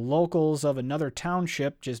locals of another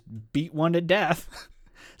township just beat one to death.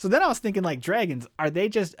 So then I was thinking, like, dragons, are they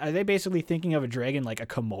basically thinking of a dragon like a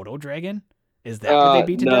Komodo dragon? Is that what they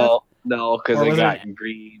beat to death? No, because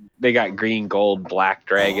they got green, gold, black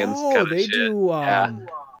dragons. Oh, they do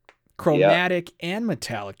chromatic and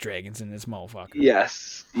metallic dragons in this motherfucker.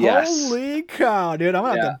 Yes. Holy cow, dude! I'm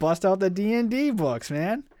gonna have to bust out the D&D books,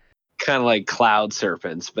 man. Kind of like cloud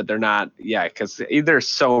serpents, but they're not. Yeah, because there's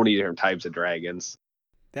so many different types of dragons.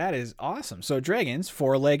 That is awesome. So dragons,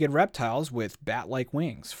 four-legged reptiles with bat-like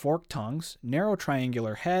wings, forked tongues, narrow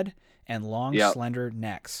triangular head, and long, slender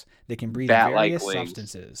necks. They can breathe various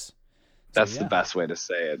substances. That's the best way to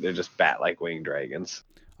say it. They're just bat-like winged dragons.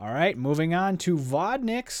 All right, moving on to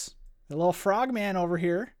Vodniks, the little frogman over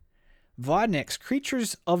here. Vodniks,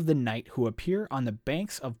 creatures of the night who appear on the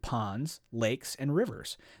banks of ponds, lakes, and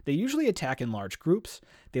rivers. They usually attack in large groups.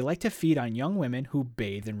 They like to feed on young women who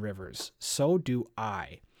bathe in rivers. So do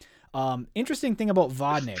I. Interesting thing about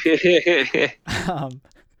Vodnik.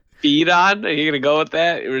 Feed on? Are you going to go with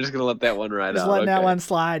that? We're just going to let that one ride out. Just letting that one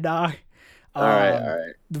slide, dog. All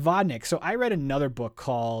right. The Vodnik. So I read another book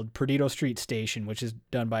called Perdido Street Station, which is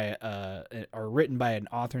done by or written by an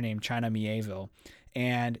author named China Mieville.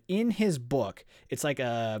 And in his book, it's like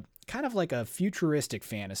a kind of like a futuristic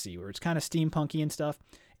fantasy where it's kind of steampunky and stuff.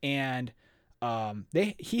 And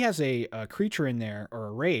he has a creature in there, or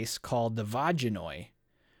a race called the Vaginoi,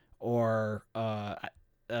 or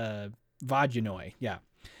Vaginoi, yeah.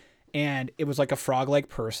 And it was like a frog-like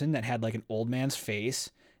person that had like an old man's face,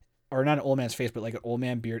 or not an old man's face, but like an old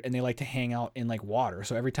man beard, and they like to hang out in like water.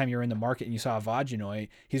 So every time you're in the market and you saw a Vaginoi,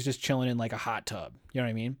 he's just chilling in like a hot tub. You know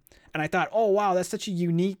what I mean? And I thought, oh wow, that's such a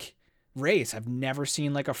unique race. I've never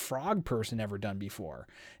seen like a frog person ever done before.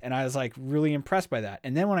 And I was like really impressed by that.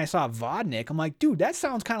 And then when I saw Vodnik, I'm like, dude, that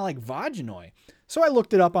sounds kind of like Vaginoi. So I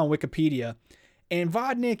looked it up on Wikipedia, and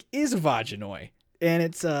Vodnik is a Vaginoi. And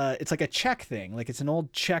it's like a Czech thing. Like it's an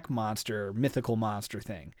old Czech monster, mythical monster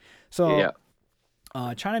thing. So yeah.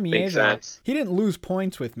 China Mieville, he didn't lose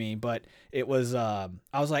points with me, but it was, I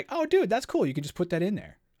was like, oh dude, that's cool. You can just put that in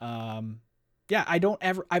there. Yeah,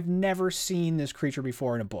 I've never seen this creature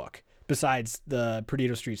before in a book besides the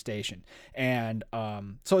Perdido Street Station. And,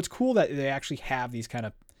 so it's cool that they actually have these kind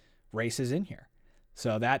of races in here.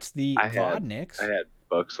 So that's the Vodniks. I had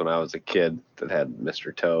books when I was a kid that had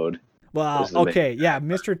Mr. Toad. Well, okay. Yeah.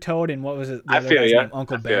 Mr. Toad and what was it? I feel you.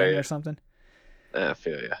 Uncle Ben or something. I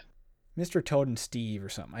feel you. Mr. Toad and Steve or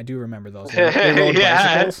something. I do remember those. They rode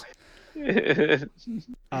bicycles. Dad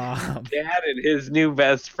and his new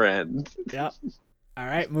best friend. Yep. All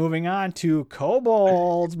right, moving on to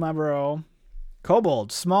kobolds, my bro.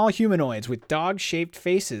 Kobolds, small humanoids with dog-shaped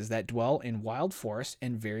faces that dwell in wild forests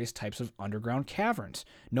and various types of underground caverns,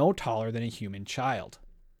 no taller than a human child.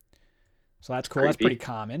 So that's cool. That's pretty Creepy.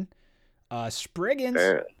 common. Spriggans,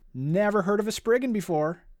 Fair. never heard of a Spriggan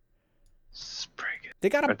before. Spriggan. They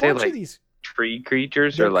got a Aren't they bunch of like these. tree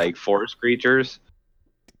creatures They're or like forest creatures?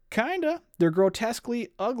 Kinda. They're grotesquely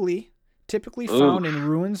ugly, typically found in Oof.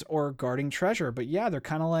 ruins or guarding treasure. But yeah, they're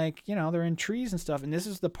kind of like, they're in trees and stuff. And this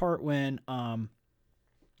is the part when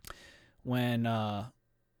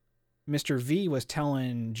Mr. V was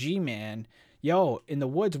telling G-Man, yo, in the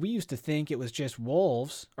woods we used to think it was just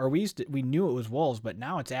wolves, or we knew it was wolves, but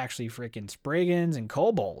now it's actually freaking Spriggans and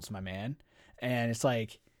kobolds, my man. And it's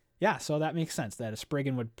like, yeah, so that makes sense that a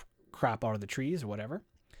Spriggan would crop out of the trees or whatever.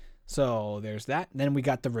 So there's that. And then we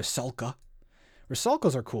got the Rusalka.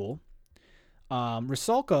 Rusalkas are cool.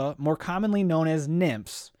 Rusalka, more commonly known as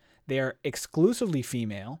nymphs, they are exclusively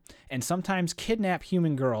female and sometimes kidnap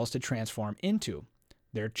human girls to transform into.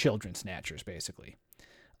 They're children snatchers, basically.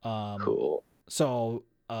 Cool. So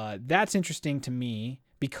that's interesting to me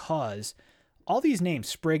because all these names,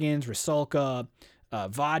 Spriggans, Rusalka,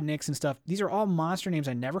 Vodniks and stuff, these are all monster names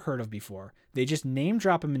I never heard of before. They just name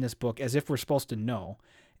drop them in this book as if we're supposed to know.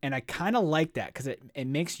 And I kind of like that because it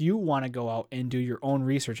makes you want to go out and do your own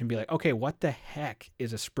research and be like, okay, what the heck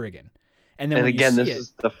is a Spriggan? And then And when again, you this see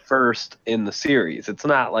is the first in the series. It's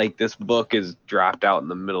not like this book is dropped out in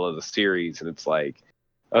the middle of the series and it's like,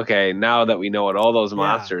 okay, now that we know what all those yeah,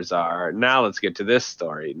 monsters are, now let's get to this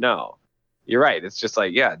story. No, you're right. It's just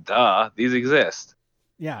like, yeah, duh, these exist.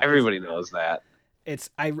 yeah, Everybody knows that.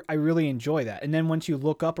 I really enjoy that. And then once you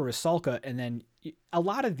look up a Rusalka, and then a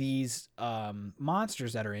lot of these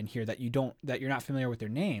monsters that are in here that you're not familiar with their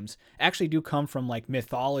names actually do come from like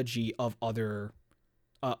mythology of other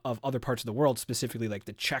parts of the world, specifically like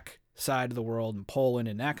the Czech side of the world and Poland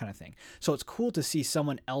and that kind of thing. So it's cool to see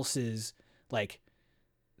someone else's like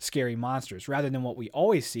scary monsters rather than what we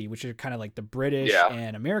always see, which are kind of like the British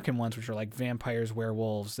and American ones, which are like vampires,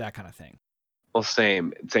 werewolves, that kind of thing. Well,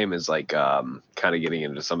 same as like kind of getting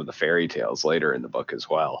into some of the fairy tales later in the book as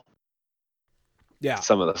well. Yeah.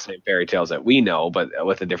 Some of the same fairy tales that we know, but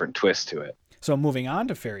with a different twist to it. So moving on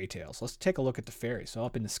to fairy tales, let's take a look at the fairies. So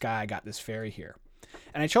up in the sky, I got this fairy here.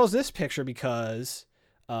 And I chose this picture because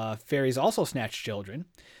fairies also snatch children.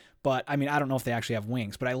 But I mean, I don't know if they actually have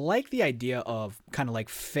wings, but I like the idea of kind of like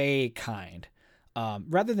fae kind.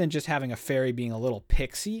 Rather than just having a fairy being a little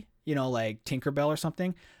pixie, like Tinkerbell or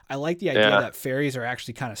something. I like the idea that fairies are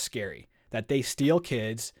actually kind of scary, that they steal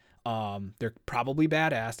kids. They're probably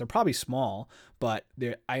badass. They're probably small, but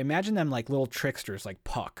I imagine them like little tricksters, like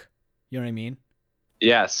Puck. You know what I mean?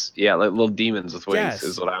 Yes. Yeah. Like little demons with wings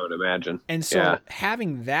is what I would imagine. And so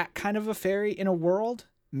having that kind of a fairy in a world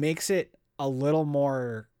makes it a little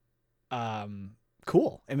more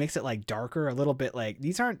cool. It makes it like darker, a little bit like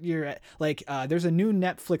these aren't your like there's a new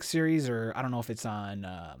Netflix series, or I don't know if it's on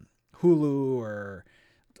Hulu or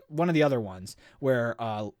one of the other ones where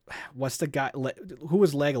what's the guy who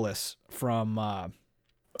was Legolas from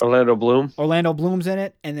Orlando Bloom. Orlando Bloom's in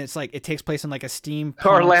it, and it's like it takes place in like a steampunk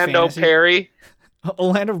Orlando fantasy. Perry.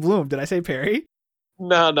 Orlando Bloom. Did I say Perry?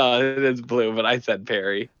 No, it is Bloom, but I said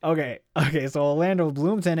Perry. Okay. So Orlando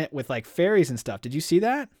Bloom's in it with like fairies and stuff. Did you see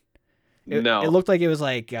that? No. It looked like it was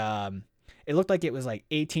like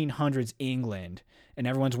 1800s England, and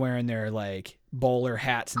everyone's wearing their like bowler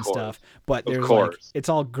hats and stuff. But there's like it's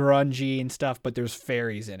all grungy and stuff. But there's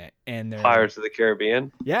fairies in it, and they're Pirates of the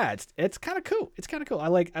Caribbean. Yeah, it's kind of cool. It's kind of cool. I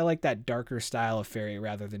like that darker style of fairy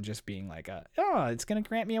rather than just being like it's gonna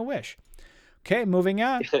grant me a wish. Okay, moving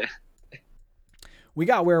on. We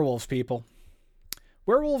got werewolves, people.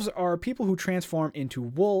 Werewolves are people who transform into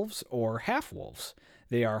wolves or half-wolves.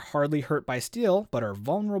 They are hardly hurt by steel, but are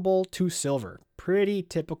vulnerable to silver. Pretty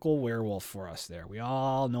typical werewolf for us there. We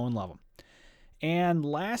all know and love them. And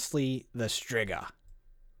lastly, the Striga.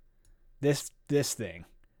 This thing.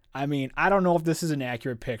 I mean, I don't know if this is an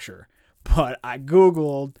accurate picture, but I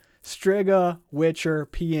Googled Striga Witcher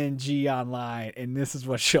PNG online, and this is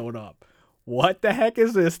what showed up. What the heck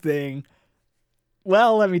is this thing?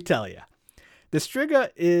 Well, let me tell you. The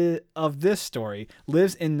Striga of this story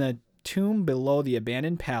lives in the tomb below the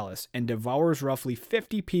abandoned palace and devours roughly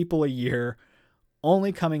 50 people a year,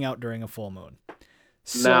 only coming out during a full moon.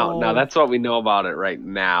 So, now that's what we know about it right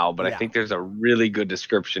now, but I think there's a really good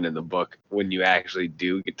description in the book when you actually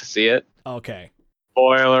do get to see it. Okay.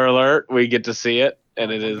 Spoiler alert, we get to see it,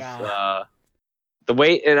 and it is the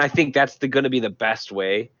way, and I think that's going to be the best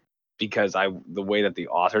way, because the way that the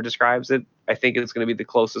author describes it, I think it's going to be the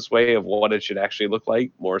closest way of what it should actually look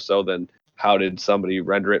like, more so than How did somebody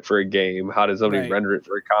render it for a game? How did somebody Right. render it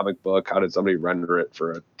for a comic book? How did somebody render it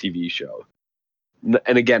for a TV show?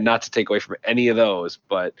 And again, not to take away from any of those,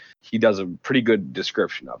 but he does a pretty good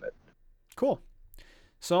description of it. Cool.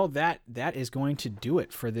 So that is going to do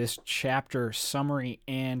it for this chapter summary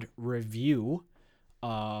and review.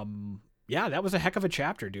 Yeah, that was a heck of a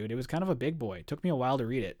chapter, dude. It was kind of a big boy. It took me a while to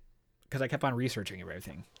read it because I kept on researching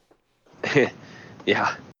everything.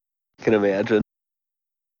 Yeah, can imagine.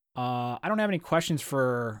 I don't have any questions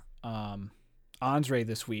for Andre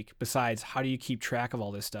this week besides how do you keep track of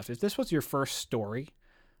all this stuff? If this was your first story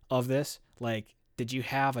of this, like, did you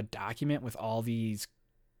have a document with all these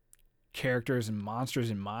characters and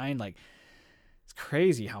monsters in mind? Like, it's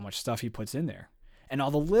crazy how much stuff he puts in there. And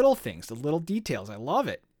all the little things, the little details. I love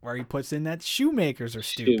it. Where he puts in that shoemakers are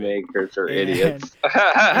stupid. Shoemakers are idiots.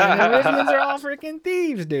 And the Rivians are all freaking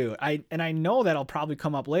thieves, dude. I know that'll probably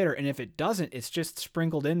come up later. And if it doesn't, it's just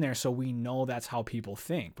sprinkled in there so we know that's how people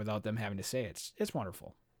think without them having to say it. It's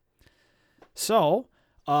wonderful. So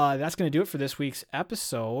that's going to do it for this week's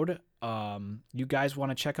episode. You guys want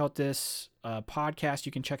to check out this podcast,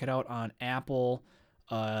 you can check it out on Apple,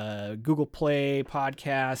 Google Play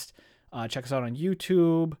Podcast. Check us out on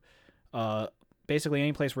YouTube. Basically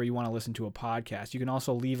any place where you want to listen to a podcast. You can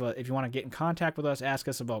also leave if you want to get in contact with us, ask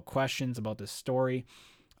us about questions about this story.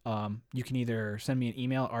 You can either send me an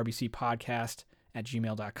email at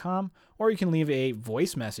rbcpodcast@gmail.com, or you can leave a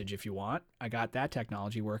voice message if you want. I got that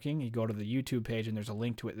technology working. You go to the YouTube page and there's a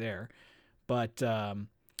link to it there. But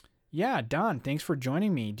yeah, Don, thanks for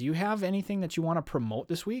joining me. Do you have anything that you want to promote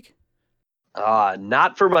this week?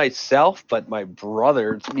 Not for myself, but my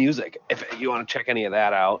brother's music. If you want to check any of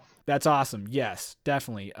that out. That's awesome. Yes,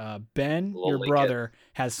 definitely. Ben, your brother,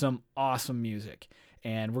 has some awesome music,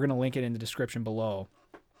 and we're going to link it in the description below.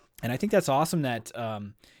 And I think that's awesome that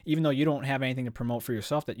even though you don't have anything to promote for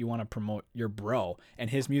yourself, that you want to promote your bro, and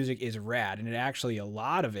his music is rad. And it actually, a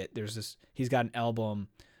lot of it, he's got an album.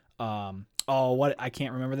 I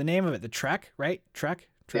can't remember the name of it. The Trek, right? Trek?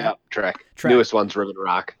 Yep, Trek. Newest one's Ribbon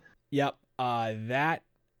Rock. Yep. That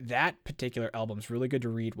particular album's really good to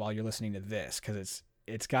read while you're listening to this, because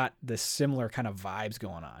it's got this similar kind of vibes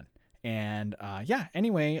going on. And yeah,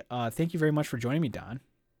 anyway, thank you very much for joining me, Don.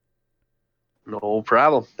 No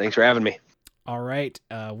problem. Thanks for having me. All right.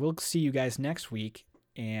 We'll see you guys next week.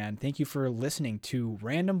 And thank you for listening to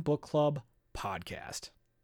Random Book Club Podcast.